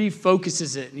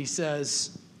refocuses it, and he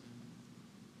says,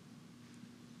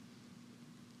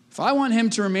 if I want him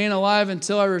to remain alive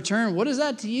until I return, what is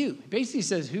that to you? He basically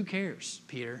says, who cares,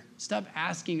 Peter? Stop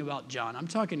asking about John. I'm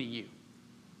talking to you.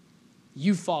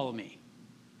 You follow me.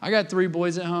 I got 3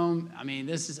 boys at home. I mean,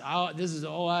 this is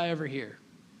all I ever hear.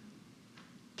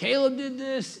 Caleb did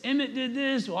this. Emmett did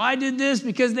this. Well, I did this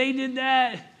because they did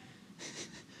that.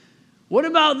 What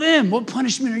about them? What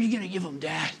punishment are you going to give them,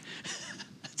 Dad?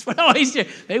 That's what I always hear.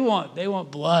 They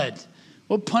want blood.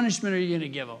 What punishment are you going to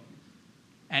give them?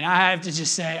 And I have to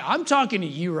just say, I'm talking to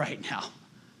you right now.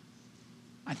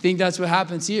 I think that's what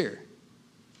happens here.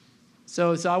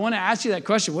 So I want to ask you that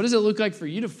question. What does it look like for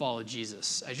you to follow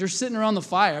Jesus? As you're sitting around the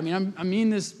fire, I mean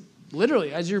this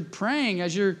literally, as you're praying,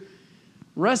 as you're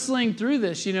wrestling through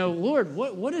this, Lord,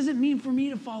 what does it mean for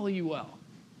me to follow you well?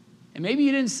 And maybe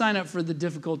you didn't sign up for the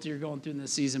difficulty you're going through in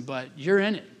this season, but you're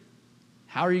in it.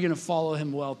 How are you going to follow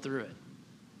him well through it?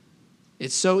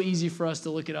 It's so easy for us to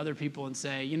look at other people and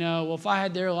say, well, if I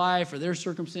had their life or their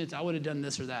circumstance, I would have done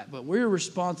this or that. But we're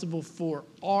responsible for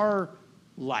our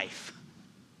life.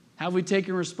 Have we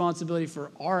taken responsibility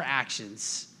for our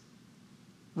actions?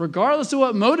 Regardless of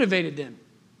what motivated them.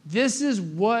 This is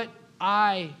what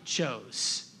I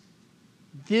chose.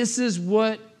 This is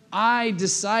what I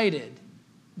decided.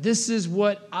 This is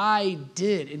what I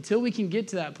did. Until we can get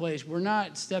to that place, we're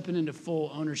not stepping into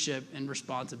full ownership and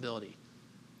responsibility.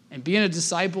 And being a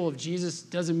disciple of Jesus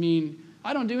doesn't mean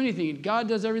I don't do anything. God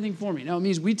does everything for me. No, it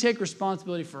means we take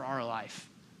responsibility for our life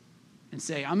and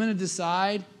say, I'm going to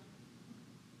decide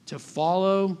to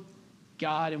follow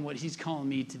God and what he's calling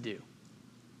me to do.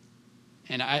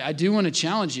 And I do want to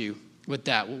challenge you with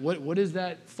that. What does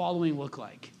that following look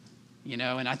like? And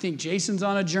I think Jason's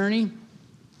on a journey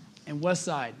and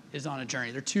Westside is on a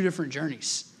journey. They're 2 different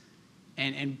journeys.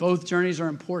 And both journeys are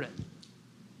important.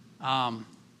 I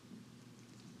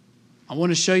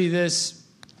want to show you this.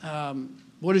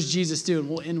 What does Jesus do? And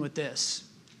we'll end with this.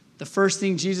 The first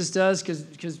thing Jesus does,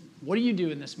 because what do you do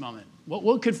in this moment?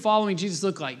 What could following Jesus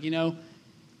look like?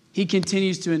 He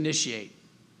continues to initiate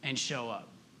and show up.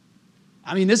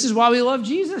 I mean, this is why we love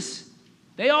Jesus.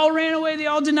 They all ran away. They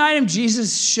all denied him.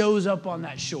 Jesus shows up on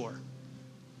that shore.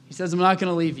 He says, I'm not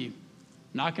going to leave you.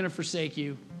 I'm not going to forsake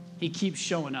you. He keeps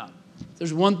showing up.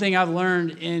 There's one thing I've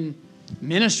learned in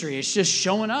ministry. It's just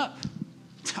showing up.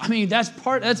 I mean,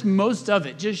 that's most of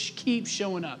it. Just keep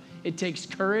showing up. It takes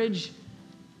courage.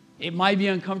 It might be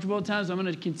uncomfortable at times. I'm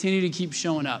going to continue to keep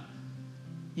showing up.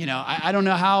 I don't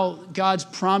know how God's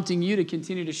prompting you to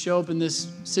continue to show up in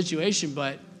this situation,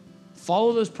 but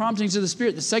follow those promptings of the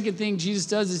Spirit. The second thing Jesus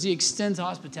does is he extends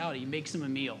hospitality. He makes them a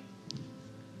meal.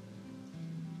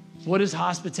 What does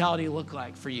hospitality look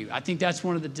like for you? I think that's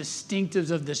one of the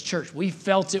distinctives of this church. We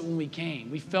felt it when we came.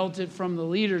 We felt it from the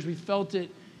leaders. We felt it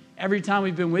every time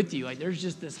we've been with you. Like, there's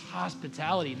just this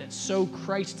hospitality that's so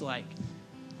Christ-like.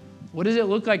 What does it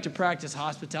look like to practice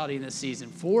hospitality in this season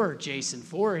for Jason,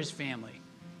 for his family,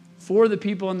 for the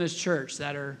people in this church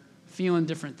that are feeling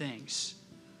different things?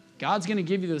 God's going to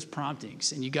give you those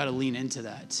promptings, and you got to lean into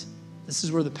that. This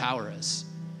is where the power is.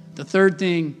 The third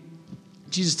thing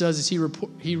Jesus does is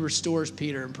he restores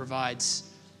Peter and provides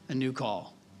a new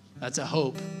call. That's a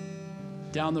hope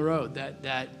down the road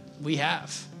that we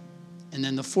have. And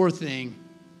then the fourth thing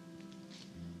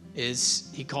is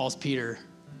he calls Peter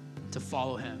to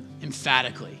follow him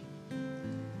emphatically.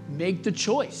 Make the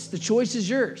choice. The choice is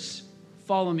yours.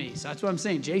 Follow me. So that's what I'm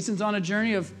saying. Jason's on a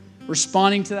journey of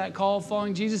responding to that call of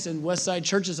following Jesus, and Westside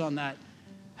Churches on that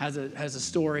has a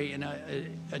story and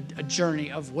a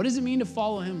journey of what does it mean to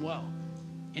follow him well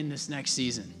in this next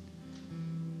season.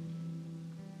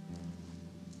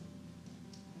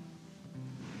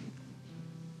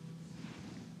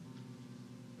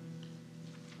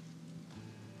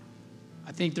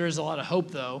 I think there is a lot of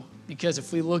hope, though, because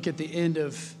if we look at the end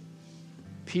of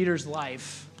Peter's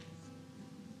life,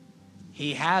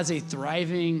 he has a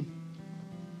thriving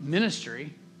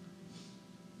ministry.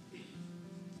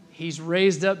 He's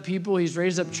raised up people, he's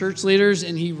raised up church leaders,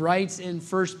 and he writes in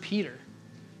 1 Peter,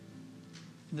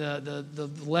 the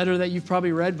letter that you've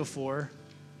probably read before,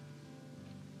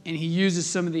 and he uses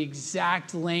some of the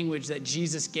exact language that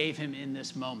Jesus gave him in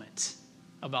this moment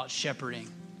about shepherding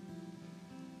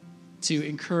to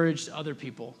encourage other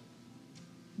people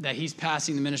that he's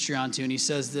passing the ministry on to. And he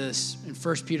says this in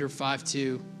 1 Peter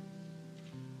 5:2,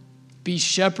 be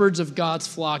shepherds of God's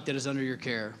flock that is under your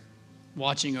care,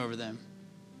 watching over them.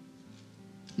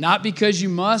 Not because you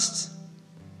must,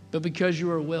 but because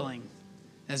you are willing,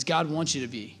 as God wants you to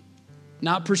be.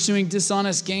 not pursuing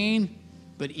dishonest gain,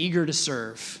 but eager to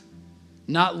serve,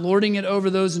 not lording it over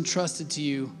those entrusted to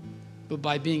you, but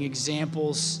by being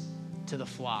examples to the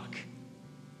flock.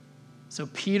 So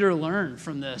Peter learned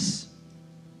from this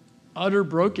utter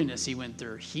brokenness he went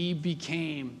through. He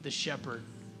became the shepherd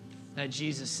that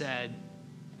Jesus said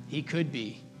he could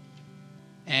be.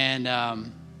 And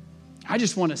I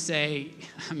just want to say,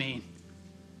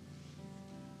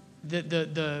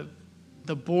 the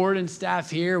board and staff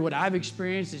here, what I've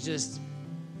experienced is just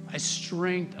a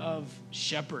strength of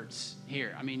shepherds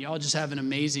here. Y'all just have an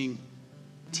amazing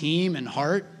team and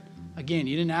heart. Again,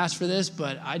 you didn't ask for this,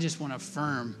 but I just want to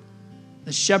affirm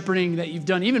the shepherding that you've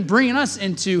done, even bringing us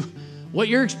into what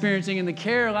you're experiencing in the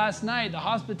care last night, the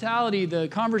hospitality, the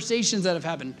conversations that have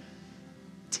happened.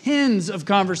 Tens of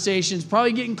conversations,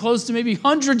 probably getting close to maybe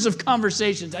hundreds of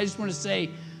conversations. I just want to say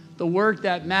the work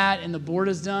that Matt and the board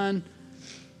has done,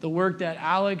 the work that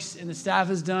Alex and the staff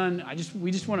has done,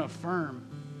 we just want to affirm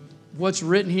what's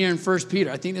written here in 1 Peter.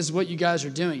 I think this is what you guys are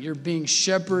doing. You're being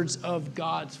shepherds of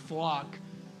God's flock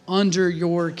under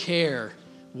your care,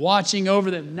 watching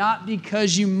over them, not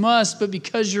because you must, but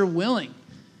because you're willing.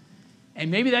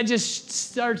 And maybe that just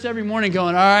starts every morning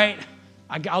going, all right,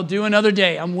 I'll do another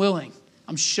day. I'm willing.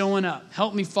 I'm showing up.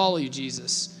 Help me follow you,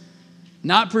 Jesus.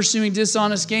 Not pursuing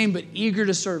dishonest gain, but eager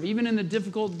to serve. Even in the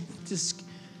difficult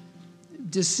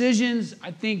decisions,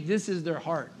 I think this is their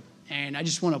heart. And I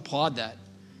just want to applaud that.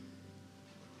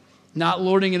 Not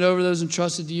lording it over those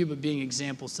entrusted to you, but being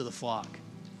examples to the flock.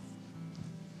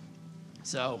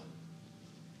 So,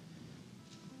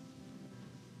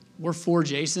 we're for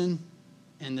Jason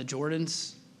and the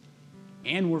Jordans,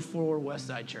 and we're for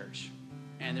Westside Church.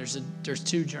 And there's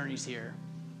two journeys here.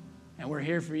 And we're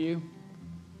here for you.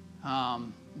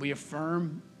 We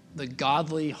affirm the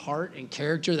godly heart and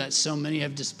character that so many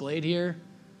have displayed here.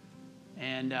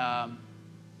 And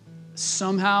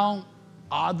somehow,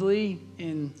 oddly,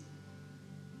 in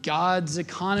God's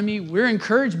economy, we're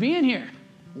encouraged being here.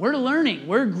 We're learning.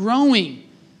 We're growing.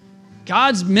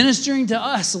 God's ministering to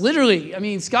us,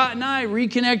 literally. Scott and I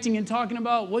reconnecting and talking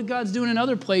about what God's doing in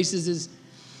other places is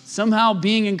somehow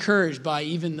being encouraged by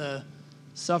even the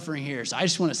suffering here. So I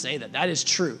just want to say that is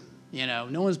true.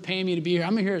 No one's paying me to be here.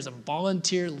 I'm here as a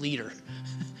volunteer leader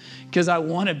because I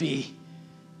want to be,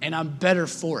 and I'm better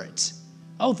for it.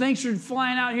 Oh, thanks for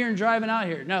flying out here and driving out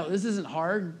here. No, this isn't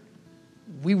hard.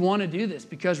 We want to do this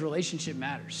because relationship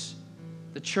matters.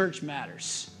 The church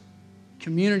matters.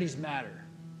 Communities matter.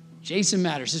 Jason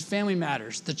matters. His family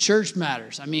matters. The church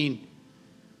matters.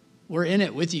 We're in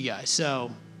it with you guys.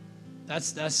 So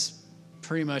that's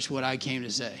pretty much what I came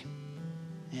to say.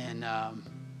 And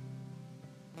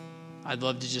I'd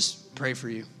love to just pray for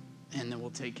you, and then we'll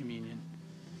take communion.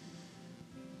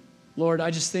 Lord,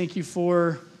 I just thank you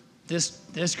for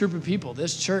this group of people,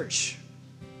 this church.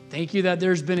 Thank you that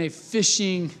there's been a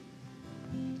fishing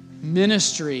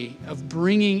ministry of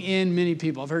bringing in many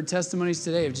people. I've heard testimonies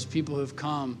today of just people who've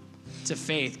come to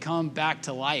faith, come back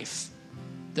to life.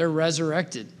 They're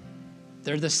resurrected.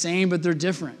 They're the same, but they're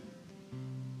different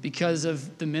because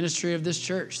of the ministry of this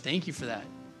church. Thank you for that.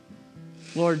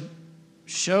 Lord,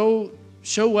 show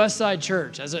Westside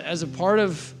Church as a part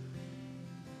of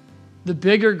the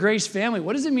bigger Grace family.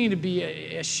 What does it mean to be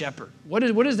a shepherd? What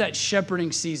does that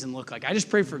shepherding season look like? I just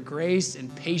pray for grace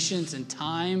and patience and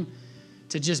time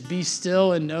to just be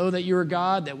still and know that you are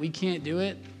God, that we can't do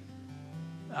it.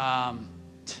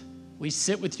 We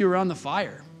sit with you around the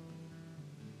fire.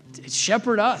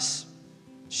 Shepherd us.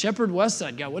 Shepherd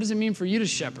Westside. God, what does it mean for you to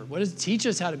shepherd? Teach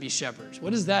us how to be shepherds?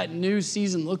 What does that new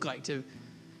season look like to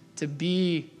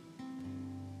be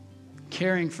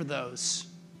caring for those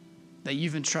that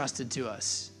you've entrusted to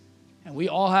us? And we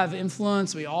all have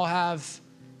influence. We all have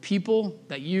people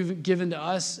that you've given to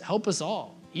us. Help us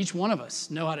all. Each one of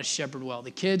us know how to shepherd well.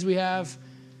 The kids we have,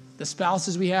 the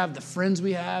spouses we have, the friends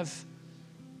we have.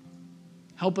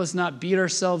 Help us not beat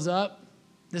ourselves up.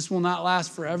 This will not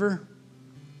last forever.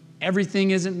 Everything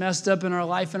isn't messed up in our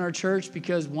life and our church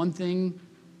because one thing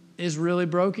is really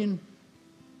broken.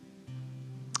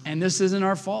 And this isn't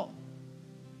our fault.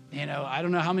 I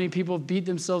don't know how many people have beat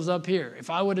themselves up here. If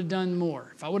I would have done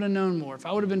more, if I would have known more, if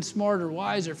I would have been smarter,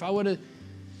 wiser,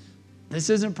 this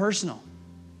isn't personal.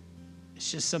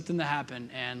 It's just something that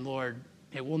happened. And Lord,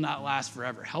 it will not last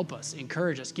forever. Help us,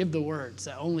 encourage us, give the words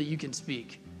that only you can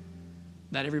speak,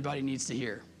 that everybody needs to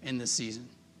hear in this season.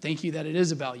 Thank you that it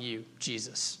is about you,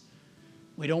 Jesus.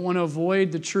 We don't want to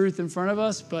avoid the truth in front of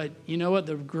us, but you know what?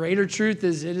 The greater truth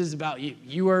is it is about you.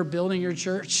 You are building your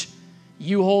church.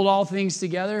 You hold all things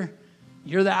together.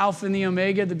 You're the Alpha and the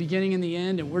Omega, the beginning and the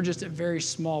end, and we're just a very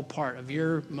small part of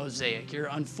your mosaic, your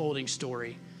unfolding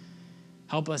story.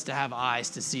 Help us to have eyes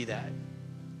to see that.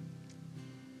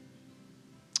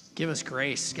 Give us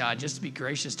grace, God, just to be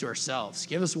gracious to ourselves.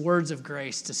 Give us words of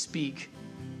grace to speak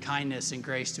kindness and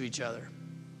grace to each other.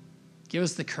 Give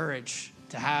us the courage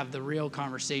to have the real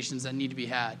conversations that need to be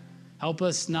had. Help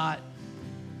us not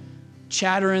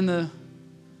chatter in the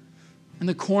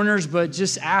corners, but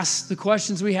just ask the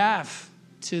questions we have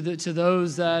to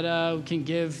those that can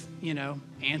give,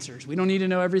 answers. We don't need to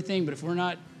know everything, but if we're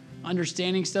not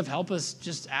understanding stuff, help us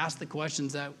just ask the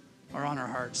questions that are on our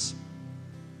hearts.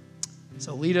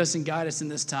 So lead us and guide us in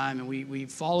this time, and we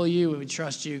follow you and we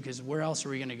trust you, because where else are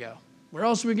we going to go? Where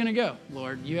else are we going to go,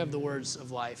 Lord? You have the words of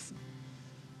life.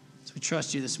 So we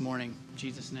trust you this morning. In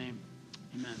Jesus' name,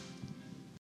 amen.